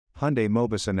Hyundai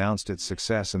Mobis announced its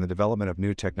success in the development of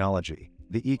new technology,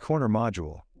 the e-corner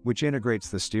module, which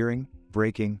integrates the steering,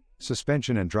 braking,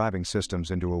 suspension and driving systems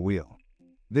into a wheel.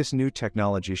 This new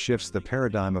technology shifts the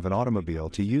paradigm of an automobile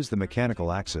to use the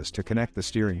mechanical axis to connect the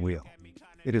steering wheel.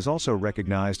 It is also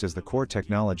recognized as the core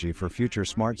technology for future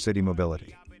smart city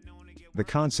mobility. The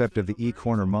concept of the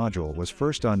e-corner module was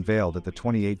first unveiled at the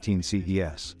 2018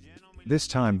 CES. This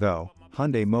time though,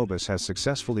 Hyundai Mobis has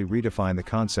successfully redefined the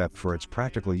concept for its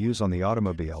practical use on the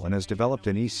automobile and has developed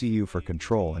an ECU for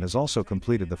control and has also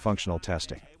completed the functional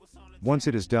testing. Once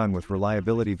it is done with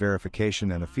reliability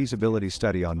verification and a feasibility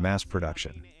study on mass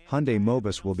production, Hyundai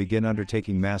Mobis will begin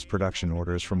undertaking mass production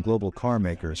orders from global car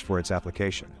makers for its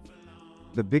application.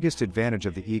 The biggest advantage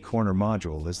of the e-corner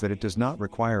module is that it does not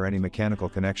require any mechanical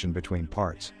connection between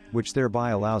parts, which thereby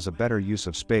allows a better use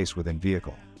of space within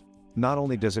vehicle. Not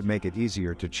only does it make it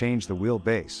easier to change the wheel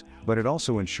base, but it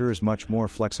also ensures much more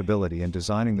flexibility in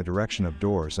designing the direction of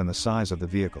doors and the size of the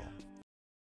vehicle.